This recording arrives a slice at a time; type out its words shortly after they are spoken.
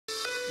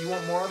You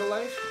want more out of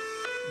life?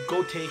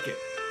 Go take it.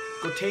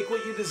 Go take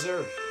what you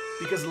deserve,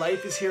 because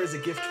life is here as a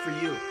gift for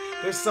you.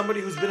 There's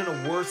somebody who's been in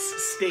a worse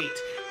state,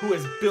 who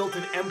has built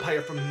an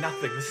empire from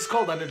nothing. This is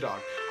called Underdog.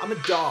 I'm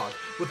a dog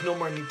with no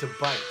more need to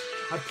bite.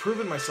 I've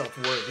proven myself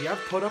worthy.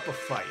 I've put up a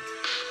fight.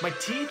 My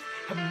teeth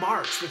have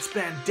marks that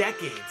span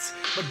decades.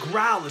 My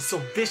growl is so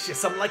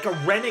vicious, I'm like a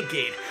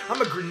renegade.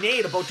 I'm a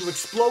grenade about to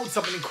explode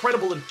something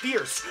incredible and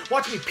fierce.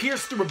 Watch me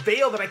pierce through a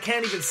veil that I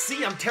can't even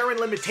see. I'm tearing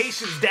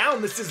limitations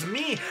down, this is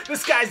me. The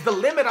sky's the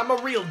limit, I'm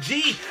a real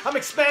G. I'm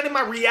expanding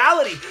my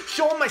reality,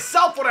 showing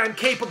myself what I'm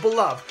capable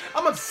of.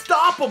 I'm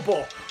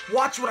unstoppable.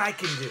 Watch what I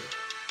can do.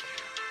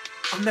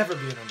 I'll never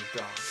be an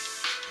underdog,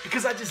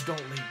 because I just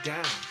don't lay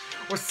down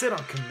or sit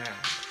on command.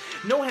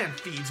 No hand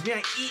feeds me,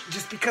 I eat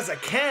just because I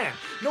can.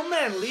 No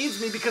man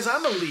leads me because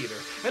I'm a leader,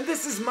 and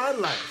this is my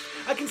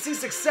life. I can see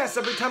success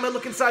every time I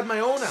look inside my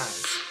own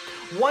eyes.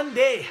 One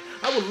day,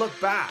 I will look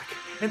back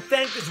and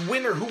thank this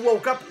winner who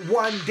woke up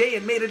one day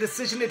and made a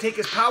decision to take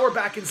his power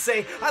back and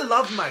say, I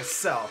love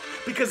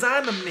myself because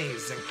I'm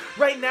amazing.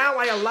 Right now,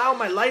 I allow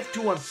my life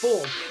to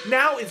unfold.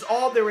 Now is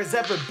all there has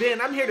ever been.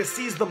 I'm here to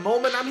seize the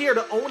moment. I'm here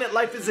to own it.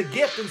 Life is a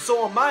gift, and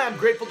so am I. I'm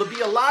grateful to be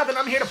alive, and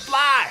I'm here to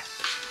fly.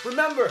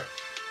 Remember,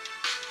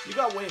 you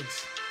got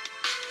wings.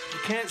 You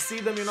can't see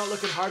them, you're not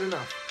looking hard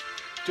enough.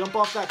 Jump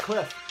off that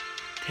cliff.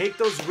 Take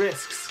those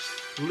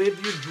risks.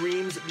 Live your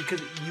dreams because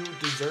you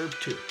deserve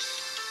to.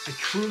 I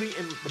truly,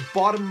 in the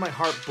bottom of my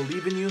heart,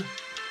 believe in you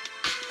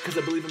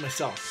because I believe in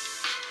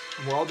myself.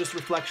 And we're all just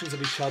reflections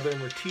of each other,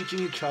 and we're teaching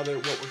each other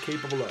what we're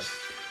capable of.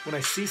 When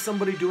I see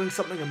somebody doing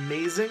something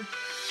amazing,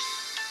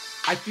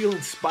 I feel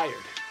inspired.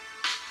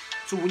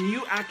 So when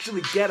you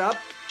actually get up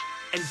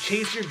and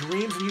chase your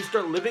dreams and you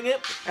start living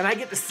it, and I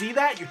get to see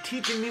that, you're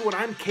teaching me what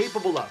I'm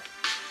capable of.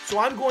 So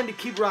I'm going to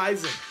keep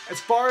rising as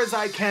far as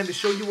I can to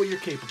show you what you're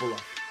capable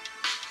of.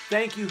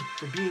 Thank you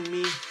for being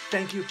me.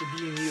 Thank you for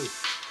being you.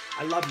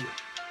 I love you.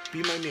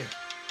 Be my mirror.